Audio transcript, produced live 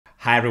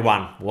Hi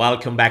everyone,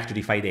 welcome back to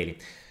DeFi Daily.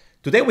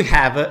 Today we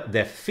have the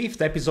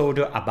 5th episode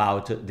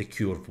about the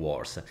curve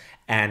wars,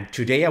 and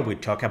today I will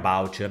talk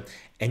about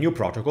a new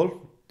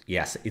protocol.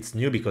 Yes, it's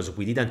new because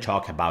we didn't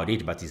talk about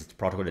it, but it's the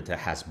protocol that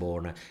has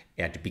born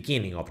at the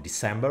beginning of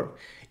December.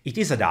 It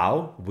is a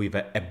DAO with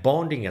a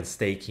bonding and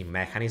staking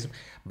mechanism,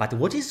 but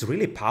what is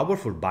really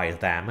powerful by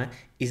them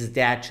is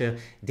that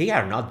they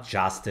are not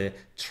just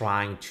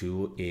trying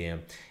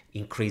to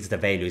increase the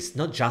value. It's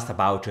not just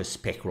about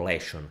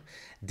speculation.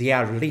 They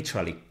are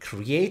literally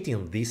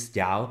creating this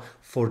DAO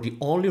for the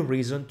only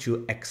reason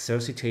to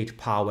exercite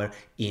power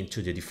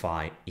into the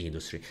DeFi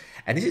industry.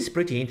 And this is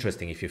pretty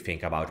interesting if you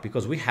think about it,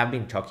 because we have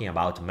been talking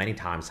about many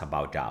times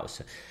about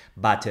DAOs.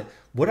 But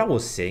what I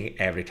was saying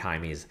every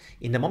time is,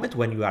 in the moment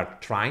when you are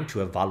trying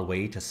to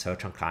evaluate a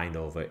certain kind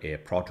of a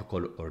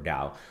protocol or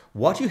DAO,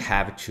 what you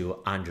have to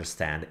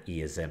understand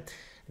is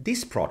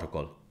this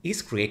protocol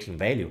is creating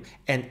value,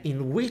 and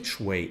in which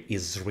way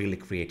is really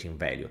creating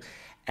value.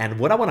 And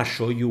what I want to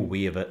show you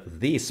with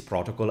this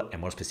protocol,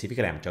 and more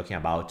specifically, I'm talking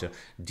about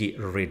the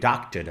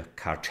Redacted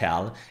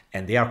Cartel,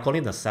 and they are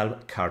calling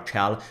themselves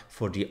cartel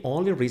for the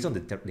only reason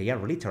that they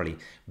are literally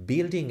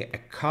building a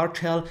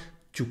cartel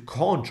to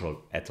control,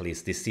 at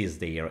least this is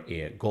their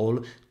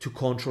goal, to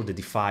control the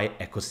DeFi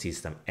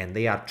ecosystem. And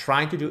they are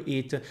trying to do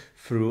it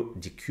through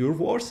the curve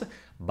wars,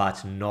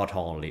 but not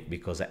only,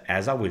 because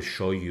as I will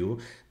show you,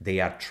 they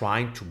are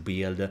trying to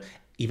build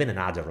even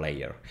another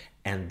layer.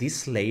 And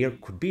this layer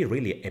could be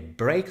really a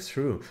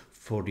breakthrough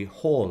for the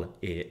whole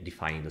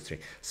DeFi industry.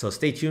 So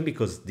stay tuned,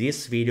 because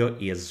this video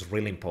is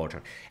really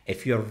important.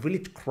 If you're really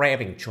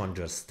craving to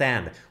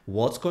understand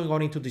what's going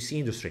on into this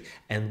industry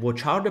and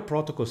what are the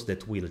protocols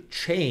that will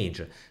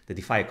change the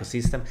DeFi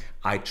ecosystem,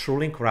 I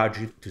truly encourage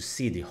you to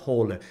see the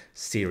whole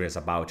series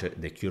about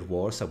the curve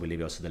wars. I will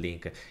leave also the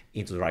link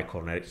into the right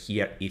corner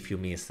here if you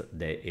missed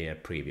the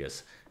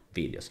previous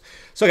videos.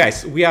 So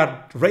guys, we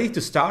are ready to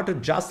start.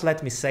 Just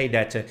let me say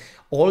that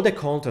all the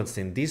contents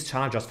in this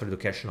channel just for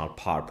educational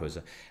purpose.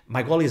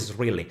 My goal is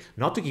really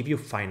not to give you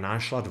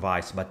financial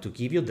advice, but to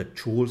give you the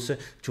tools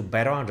to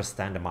better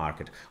understand the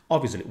market.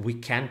 Obviously, we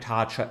can't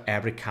touch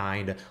every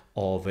kind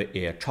of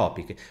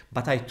topic,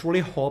 but I truly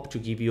hope to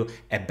give you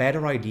a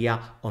better idea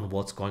on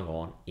what's going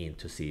on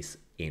into this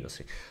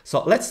industry.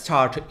 So let's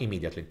start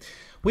immediately.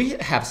 We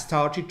have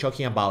started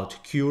talking about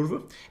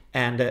curve,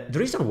 and the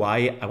reason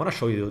why I want to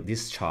show you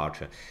this chart,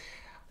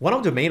 one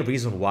of the main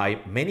reasons why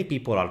many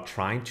people are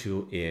trying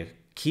to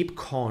keep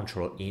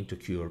control into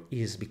curve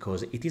is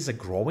because it is a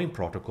growing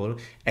protocol.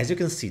 As you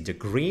can see, the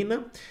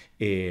green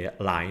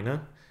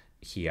line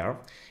here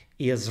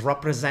is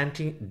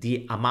representing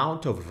the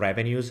amount of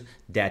revenues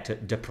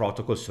that the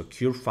protocol, so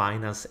Curve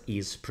Finance,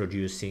 is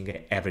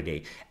producing every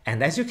day.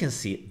 And as you can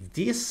see,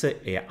 this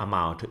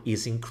amount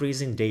is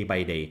increasing day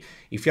by day.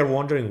 If you're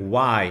wondering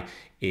why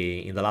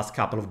in the last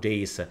couple of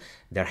days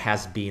there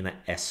has been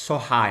a so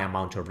high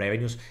amount of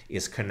revenues,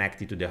 is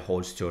connected to the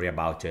whole story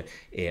about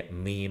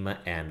meme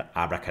and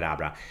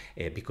abracadabra,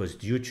 because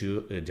due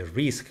to the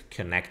risk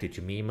connected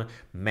to meme,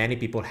 many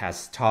people have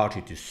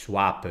started to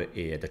swap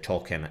the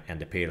token and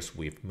the pairs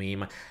with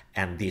meme,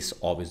 and this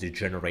obviously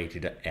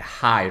generated a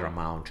higher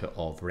amount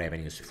of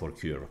revenues for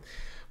Curve.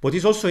 What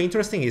is also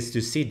interesting is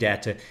to see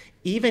that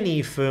even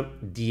if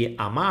the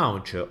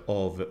amount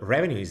of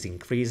revenue is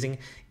increasing,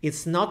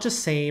 it's not the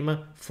same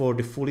for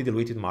the fully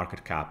diluted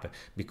market cap,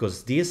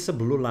 because this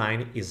blue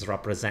line is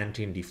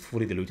representing the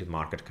fully diluted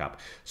market cap.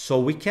 So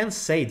we can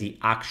say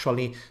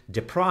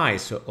the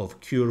price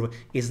of Curve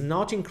is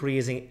not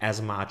increasing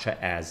as much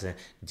as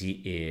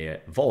the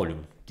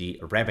volume, the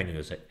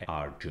revenues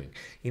are doing.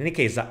 In any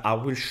case, I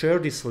will share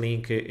this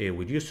link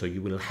with you, so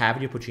you will have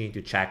the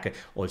opportunity to check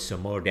also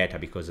more data,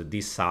 because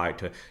this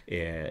site,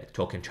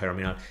 token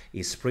terminal,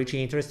 is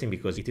pretty interesting,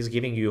 because it is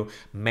giving you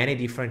many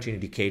different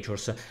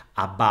indicators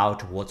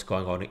about what's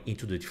going on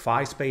into the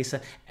DeFi space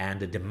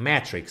and the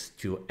metrics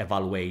to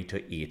evaluate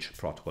each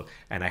protocol.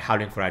 And I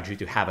highly encourage you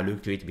to have a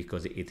look to it,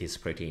 because it is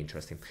pretty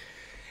interesting.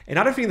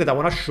 Another thing that I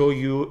want to show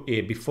you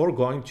before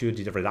going to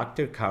the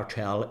Redacted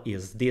Cartel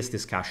is this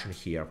discussion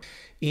here.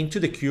 Into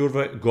the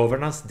Curve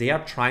governance, they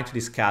are trying to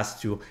discuss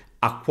to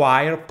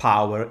acquire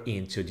power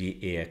into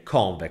the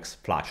Convex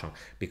platform,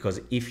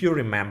 because if you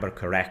remember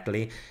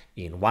correctly,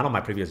 in one of my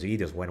previous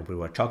videos when we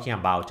were talking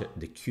about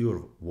the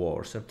curve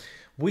wars,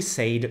 we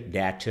said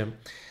that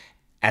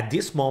at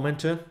this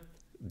moment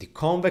the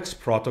Convex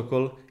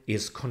protocol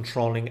is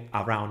controlling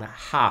around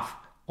half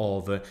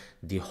of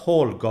the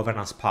whole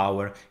governance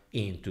power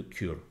into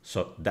Curve.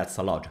 So that's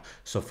a lot.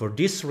 So for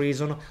this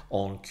reason,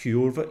 on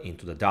Curve,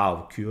 into the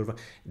DAO Curve,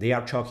 they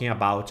are talking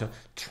about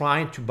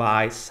trying to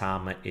buy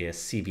some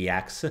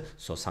CVX,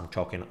 so some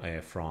token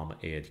from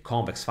the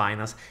Convex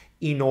Finance,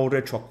 in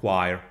order to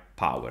acquire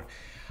power.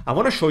 I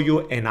want to show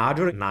you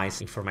another nice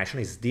information,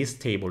 is this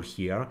table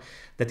here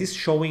that is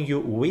showing you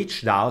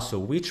which DAO, so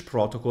which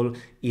protocol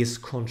is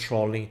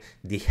controlling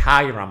the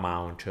higher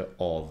amount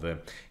of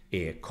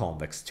a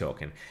Convex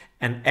token.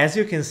 And as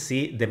you can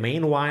see, the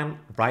main one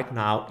right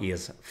now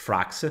is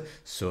Frax,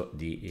 so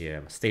the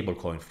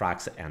stablecoin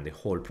Frax and the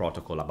whole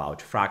protocol about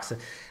Frax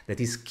that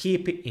is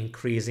keep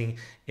increasing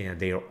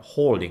their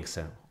holdings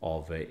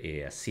of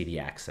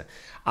CDX.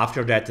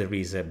 After that, there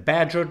is a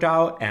Badger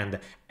DAO, and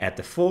at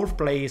the fourth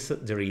place,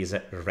 there is a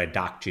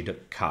Redacted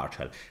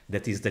Cartel.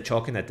 That is the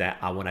token that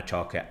I want to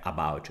talk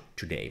about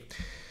today.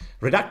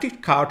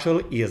 Redacted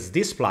Cartel is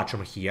this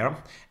platform here,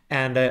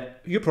 and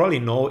you probably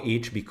know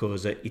it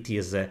because it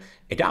is a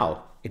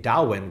DAO. A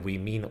DAO, when we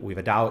mean with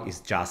a DAO, is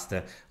just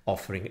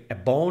offering a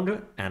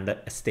bond and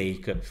a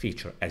stake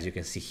feature, as you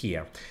can see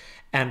here.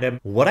 And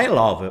what I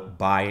love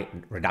by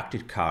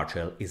Redacted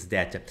Cartel is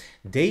that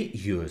they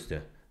used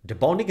the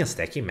bonding and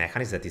staking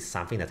mechanism. That is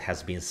something that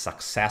has been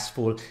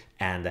successful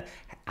and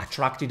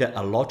attracted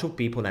a lot of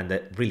people, and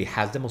really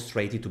has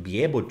demonstrated to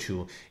be able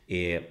to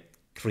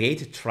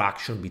create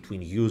traction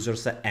between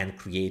users and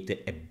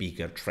create a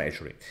bigger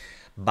treasury.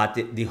 But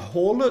the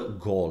whole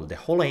goal, the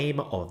whole aim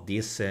of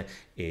this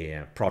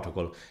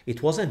protocol,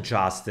 it wasn't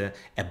just a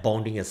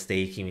bonding and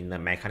staking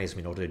mechanism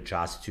in order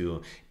just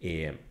to,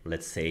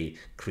 let's say,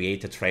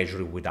 create a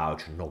treasury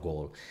without no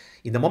goal.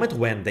 In the moment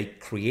when they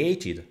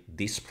created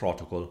this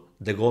protocol,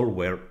 the goal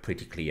were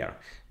pretty clear.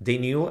 They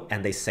knew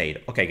and they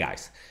said, okay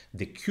guys,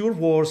 the curve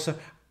wars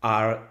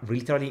are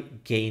literally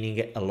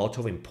gaining a lot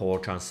of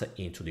importance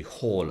into the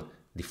whole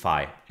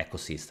DeFi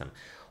ecosystem.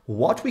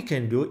 What we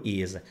can do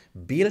is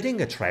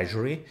building a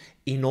treasury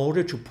in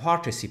order to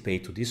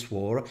participate to this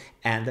war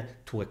and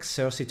to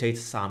exercite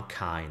some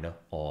kind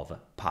of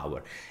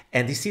power.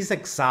 And this is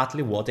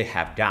exactly what they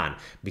have done,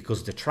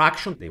 because the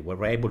traction they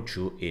were able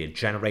to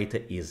generate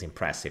is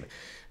impressive.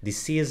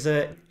 This is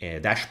a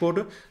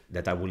dashboard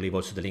that I will leave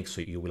also the link,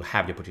 so you will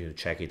have the opportunity to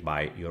check it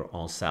by your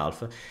own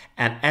self.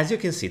 And as you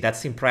can see,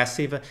 that's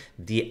impressive,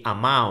 the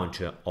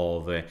amount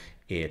of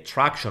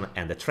traction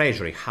and the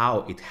treasury,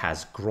 how it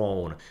has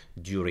grown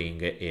during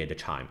the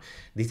time.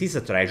 This is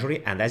a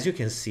treasury, and as you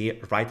can see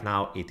right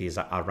now, it is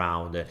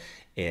around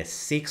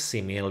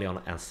 60 million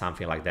and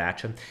something like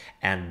that.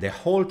 And the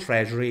whole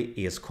treasury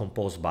is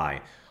composed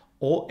by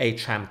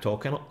OHM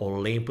token,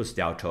 Olympus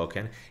DAO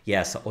token.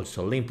 Yes,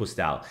 also Olympus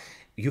DAO.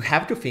 You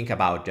have to think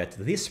about that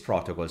these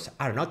protocols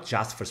are not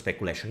just for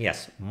speculation.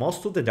 Yes,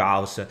 most of the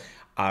DAOs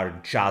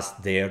are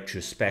just there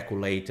to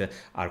speculate,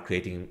 are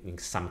creating, in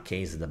some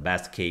cases, the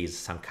best case,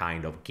 some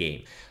kind of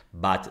game.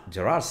 But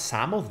there are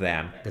some of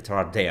them that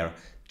are there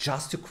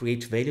just to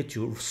create value,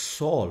 to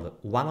solve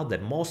one of the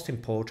most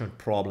important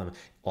problems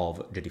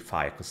of the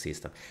DeFi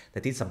ecosystem,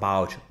 that is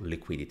about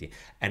liquidity.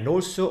 And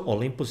also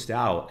Olympus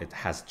DAO, it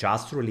has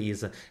just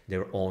released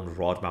their own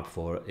roadmap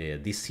for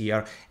this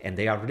year, and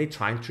they are really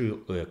trying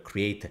to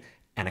create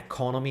an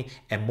economy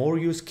and more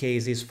use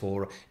cases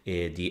for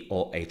the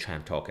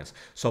OHM tokens.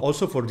 So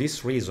also for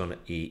this reason,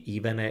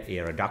 even a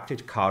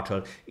Redacted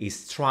Cartel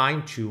is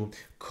trying to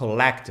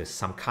collect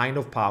some kind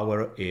of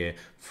power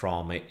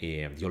from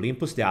the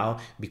Olympus DAO,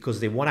 because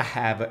they want to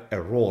have a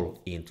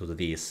role into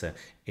this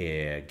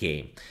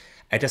game.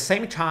 At the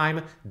same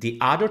time, the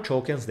other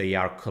tokens they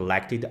are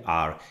collected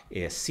are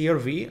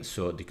CRV,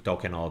 so the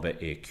token of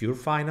Cure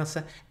Finance,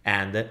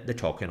 and the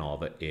token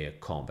of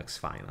Convex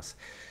Finance.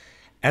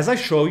 As I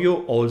show you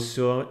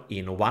also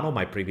in one of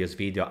my previous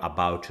videos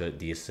about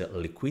this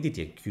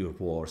liquidity and curve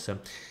wars,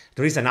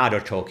 there is another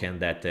token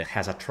that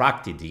has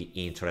attracted the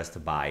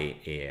interest by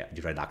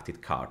the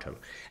Redacted Cartel.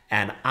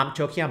 And I'm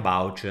talking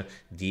about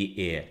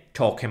the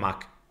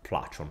Tokemac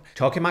platform.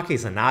 Tokemac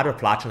is another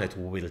platform that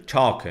we will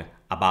talk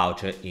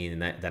about in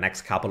the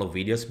next couple of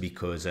videos,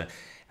 because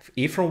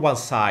if from one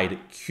side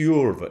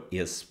Curve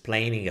is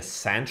playing a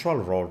central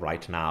role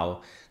right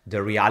now,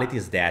 the reality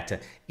is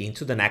that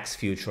into the next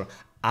future,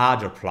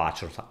 other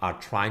platforms are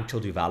trying to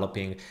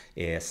developing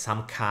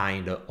some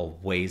kind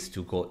of ways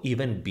to go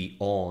even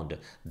beyond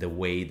the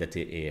way that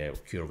the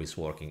Curve is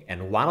working.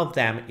 And one of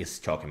them is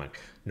Tokemac,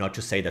 not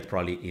to say that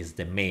probably is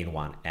the main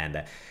one.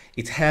 And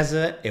it has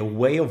a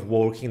way of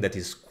working that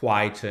is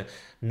quite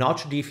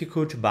not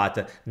difficult,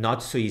 but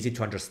not so easy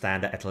to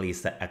understand, at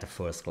least at the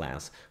first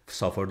glance.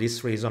 So for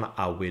this reason,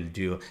 I will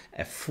do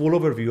a full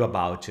overview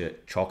about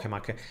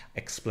Tokemac,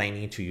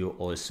 explaining to you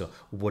also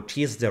what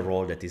is the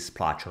role that this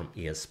platform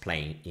is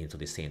playing into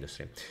this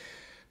industry.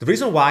 The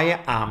reason why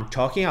I'm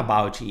talking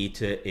about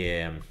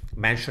it,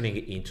 mentioning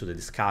into the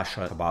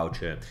discussion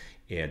about the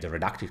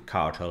Redacted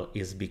Cartel,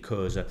 is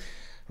because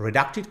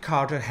Redacted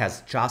Cartel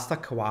has just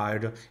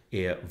acquired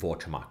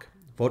Tokemac.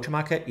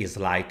 Tokemac is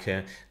like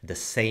the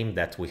same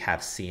that we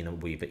have seen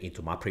with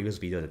into my previous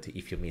video, that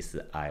if you missed,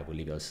 I will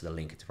leave also the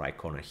link in the right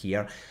corner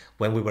here,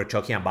 when we were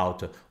talking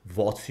about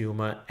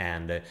Votium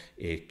and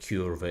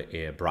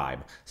Curve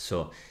bribe.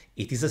 So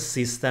it is a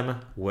system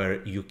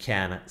where you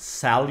can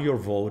sell your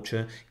vote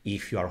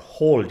if you are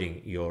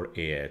holding your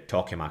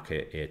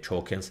Tokemac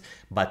tokens,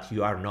 but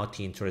you are not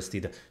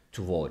interested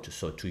to vote,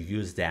 so to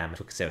use them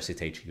to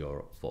exercise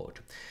your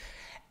vote.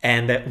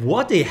 And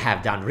what they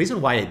have done, the reason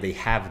why they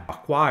have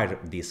acquired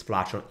this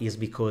platform, is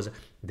because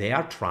they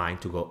are trying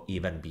to go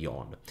even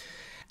beyond.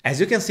 As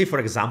you can see, for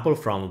example,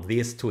 from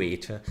this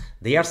tweet,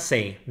 they are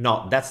saying,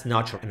 no, that's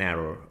not an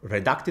error.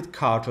 Redacted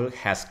Cartel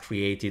has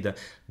created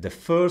the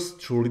first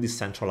truly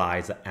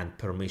decentralized and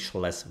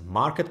permissionless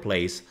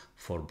marketplace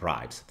for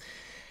bribes.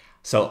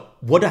 So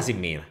what does it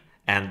mean?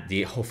 And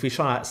the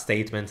official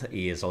statement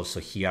is also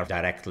here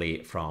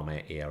directly from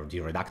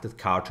the Redacted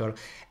Cartel,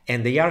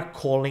 and they are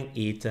calling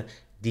it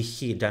the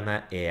hidden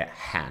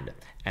hand.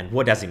 And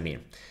what does it mean?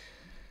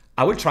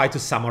 I will try to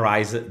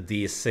summarize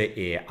this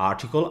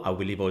article. I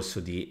will leave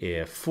also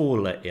the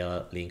full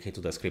link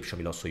into the description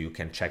below so you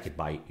can check it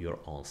by your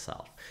own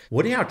self.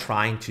 What they are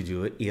trying to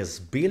do is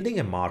building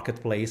a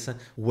marketplace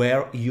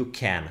where you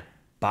can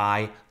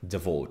buy the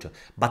vote,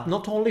 but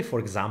not only, for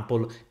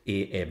example,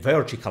 a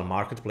vertical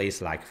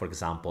marketplace like, for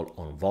example,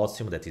 on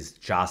Votium that is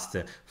just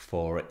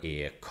for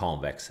a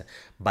Convex,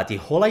 but the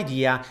whole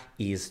idea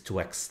is to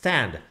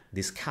extend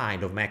this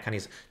kind of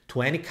mechanism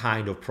to any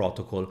kind of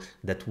protocol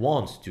that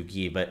wants to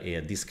give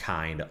this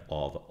kind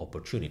of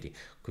opportunity.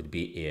 Could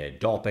be a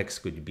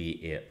Dopex, could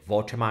be a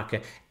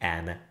Tokemac,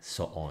 and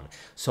so on.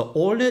 So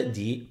all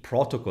the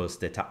protocols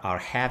that are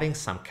having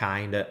some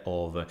kind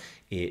of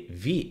a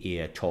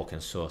V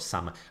token, so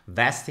some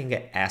vesting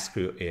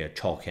escrow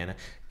token,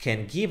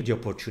 can give the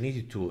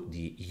opportunity to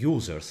the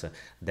users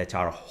that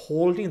are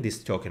holding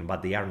this token,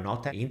 but they are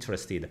not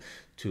interested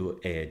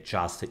to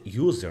just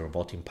use their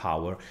voting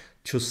power,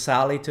 to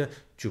sell it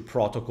to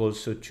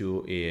protocols,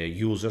 to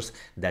users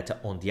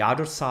that on the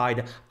other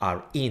side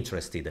are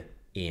interested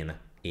in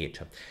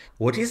it.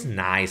 What is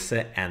nice,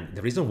 and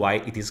the reason why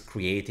it is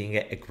creating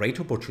a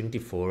great opportunity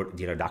for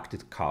the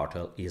Redacted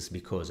Cartel, is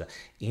because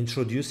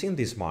introducing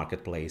this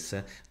marketplace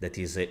that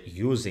is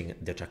using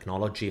the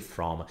technology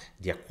from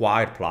the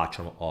acquired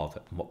platform of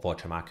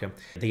Tokemac,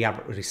 they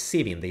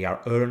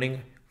are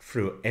earning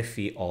through a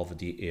fee of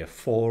the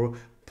 4%.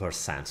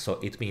 So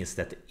it means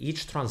that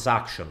each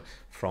transaction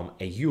from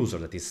a user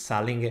that is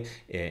selling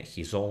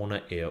his own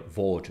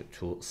vote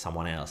to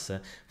someone else,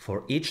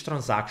 for each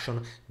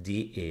transaction,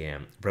 the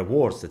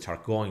rewards that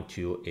are going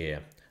to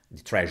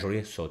the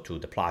treasury, so to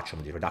the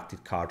platform, the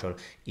Redacted Cartel,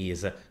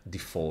 is the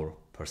 4%.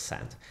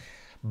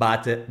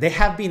 But they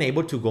have been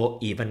able to go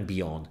even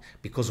beyond,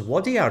 because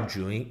what they are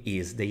doing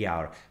is they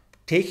are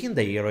taking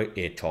their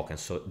token,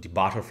 so the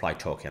BTRFLY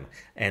token,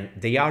 and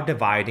they are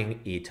dividing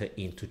it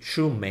into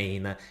two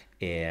main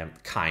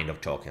kind of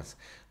tokens.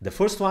 The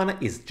first one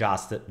is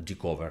just the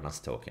governance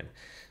token.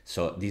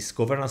 So this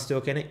governance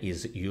token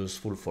is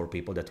useful for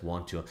people that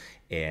want to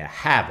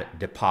have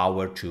the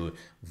power to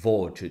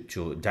vote,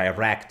 to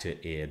direct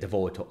the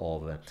vote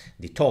of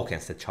the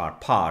tokens that are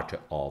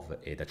part of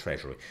the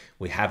treasury.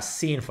 We have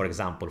seen, for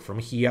example, from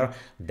here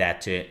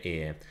that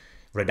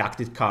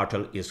Redacted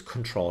Cartel is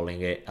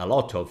controlling a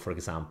lot of, for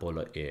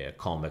example,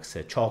 Convex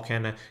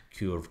Token,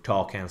 Curve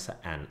tokens,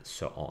 and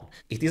so on.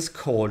 It is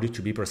called,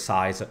 to be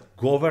precise,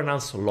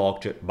 Governance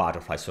Locked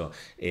BTRFLY, so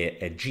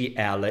a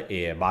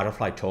GL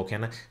BTRFLY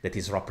token that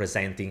is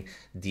representing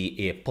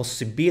the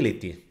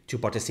possibility to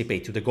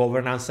participate to the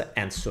governance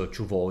and so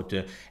to vote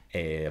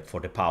for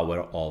the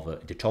power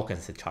of the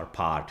tokens that are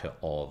part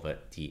of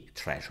the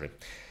treasury.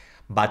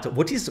 But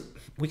what is,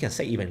 we can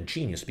say, even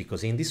genius,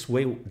 because in this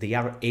way they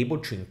are able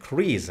to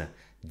increase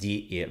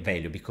the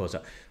value, because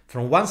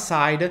from one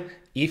side,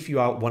 if you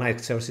want to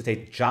exercise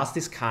just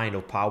this kind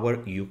of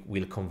power, you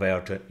will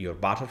convert your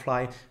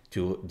BTRFLY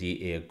to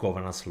the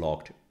governance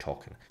locked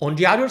token. On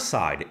the other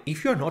side,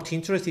 if you're not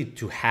interested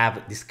to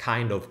have this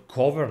kind of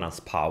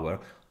governance power,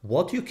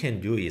 what you can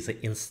do is,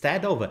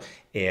 instead of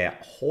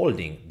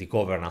holding the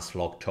governance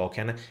locked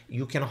token,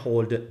 you can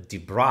hold the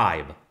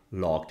bribe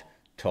locked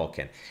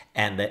token.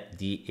 And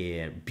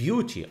the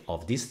beauty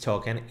of this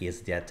token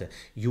is that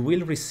you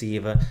will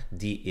receive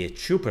the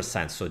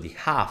 2%, so the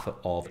half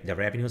of the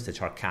revenues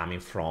that are coming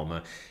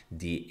from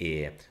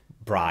the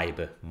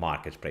bribe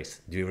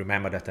marketplace. Do you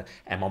remember that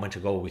a moment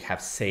ago we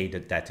have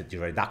said that the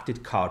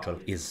Redacted Cartel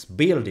is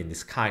building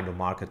this kind of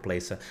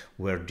marketplace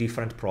where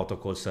different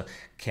protocols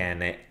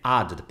can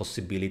add the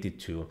possibility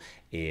to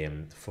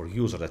for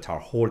users that are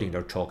holding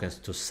their tokens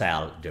to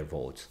sell their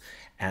votes.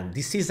 And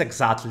this is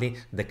exactly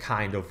the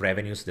kind of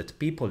revenues that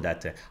people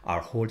that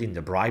are holding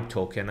the bribe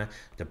token,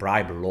 the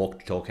bribe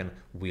locked token,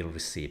 will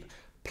receive.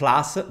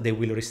 Plus, they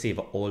will receive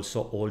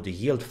also all the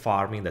yield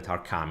farming that are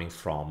coming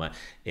from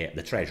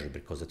the treasury,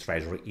 because the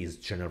treasury is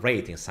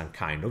generating some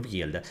kind of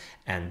yield,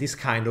 and this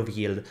kind of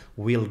yield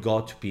will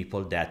go to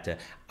people that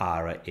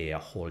are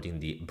holding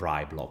the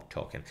bribe locked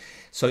token.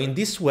 So in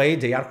this way,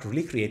 they are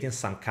really creating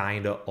some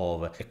kind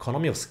of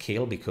economy of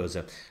scale, because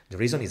the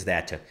reason is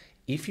that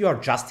if you are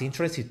just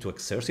interested to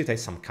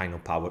exercise some kind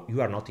of power, you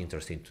are not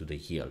interested to the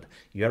yield.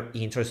 You are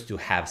interested to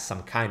have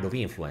some kind of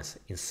influence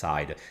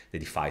inside the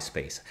DeFi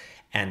space.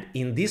 And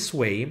in this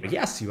way,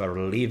 yes, you are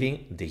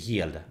leaving the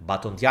yield,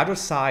 but on the other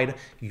side,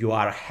 you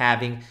are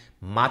having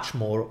much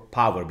more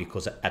power,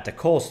 because at the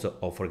cost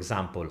of, for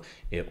example,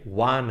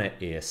 one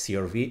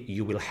CRV,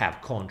 you will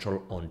have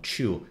control on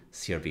 2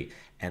 CRV.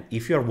 And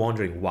if you're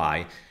wondering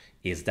why,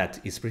 is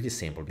that it's pretty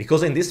simple,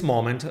 because in this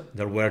moment,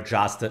 there were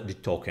just the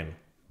token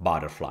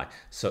butterfly.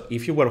 So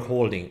if you were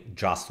holding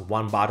just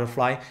one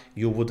butterfly,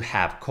 you would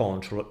have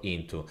control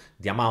into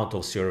the amount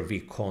of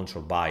CRV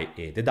controlled by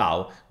the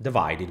DAO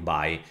divided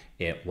by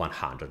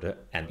 100,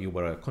 and you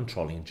were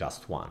controlling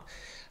just one.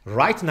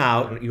 Right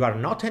now, you are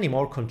not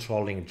anymore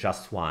controlling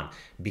just one,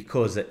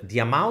 because the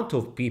amount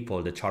of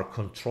people that are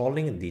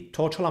controlling the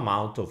total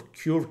amount of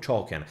Curve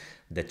token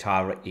that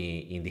are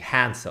in the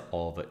hands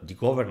of the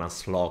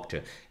governance locked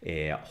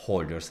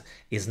holders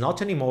is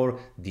not anymore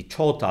the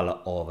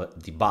total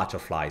of the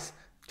butterflies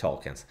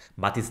tokens,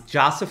 but it's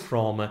just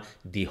from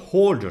the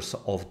holders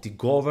of the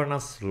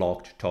governance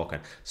locked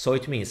token. So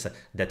it means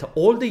that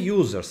all the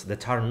users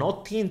that are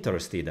not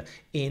interested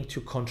into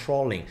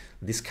controlling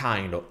this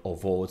kind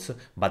of votes,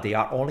 but they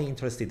are only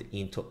interested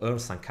in to earn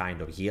some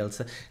kind of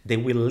yields, they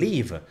will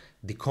leave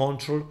the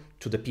control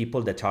to the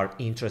people that are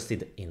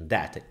interested in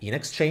that. In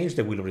exchange,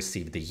 they will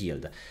receive the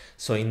yield.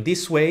 So in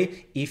this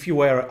way, if you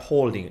were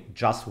holding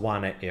just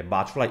one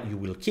butterfly, you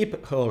will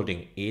keep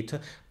holding it,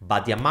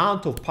 but the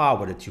amount of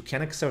power that you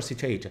can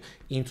exercite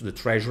into the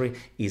treasury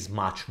is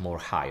much more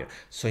higher.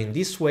 So in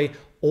this way,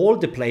 all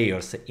the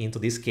players into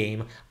this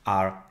game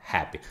are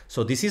happy.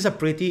 So this is a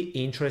pretty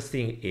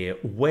interesting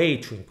way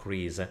to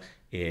increase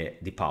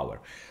the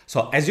power.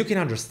 So as you can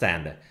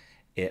understand,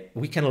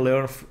 we can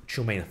learn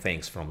two main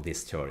things from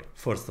this theory.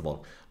 First of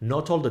all,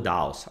 not all the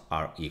DAOs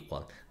are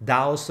equal.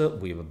 DAOs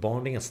with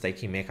bonding and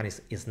staking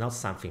mechanism is not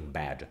something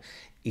bad.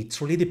 It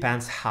really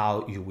depends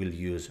how you will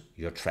use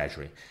your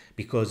treasury.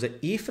 Because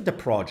if the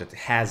project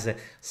has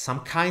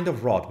some kind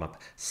of roadmap,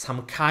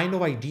 some kind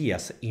of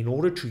ideas in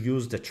order to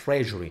use the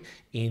treasury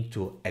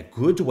into a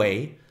good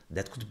way,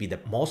 that could be the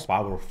most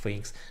powerful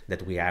things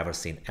that we ever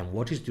seen. And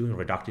what is doing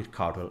Redacted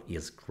Cartel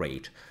is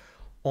great.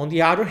 On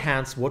the other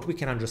hand, what we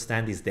can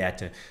understand is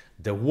that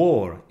the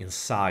war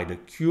inside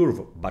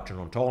Curve, but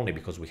not only,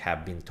 because we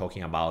have been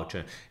talking about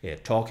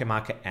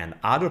Tokemac and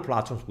other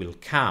platforms will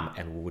come,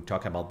 and we will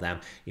talk about them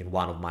in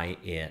one of my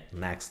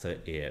next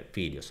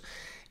videos.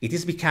 It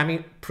is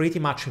becoming pretty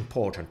much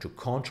important to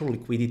control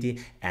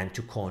liquidity and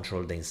to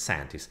control the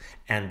incentives.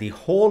 And the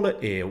whole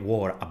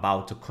war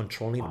about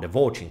controlling the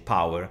voting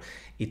power,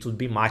 it would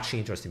be much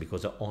interesting,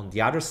 because on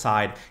the other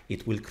side,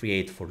 it will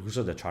create for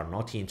users that are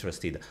not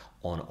interested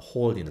on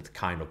holding that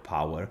kind of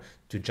power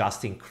to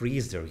just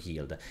increase their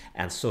yield.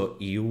 And so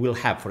you will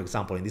have, for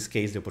example, in this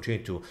case, the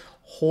opportunity to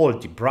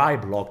hold the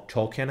bribe lock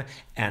token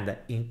and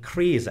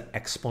increase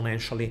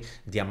exponentially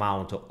the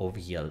amount of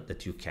yield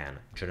that you can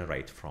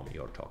generate from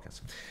your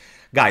tokens.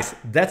 Guys,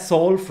 that's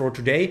all for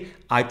today.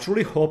 I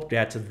truly hope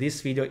that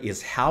this video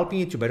is helping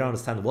you to better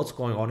understand what's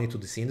going on into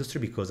this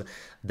industry, because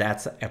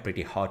that's a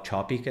pretty hot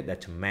topic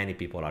that many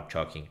people are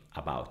talking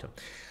about.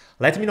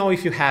 Let me know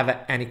if you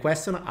have any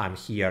question. I'm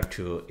here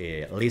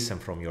to listen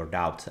from your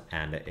doubts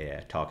and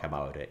talk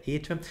about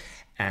it.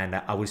 And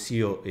I will see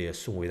you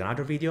soon with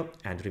another video.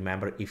 And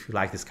remember, if you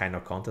like this kind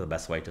of content, the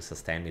best way to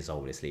sustain me is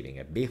always leaving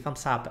a big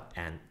thumbs up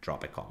and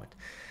drop a comment.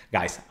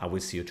 Guys, I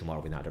will see you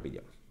tomorrow with another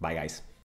video. Bye, guys.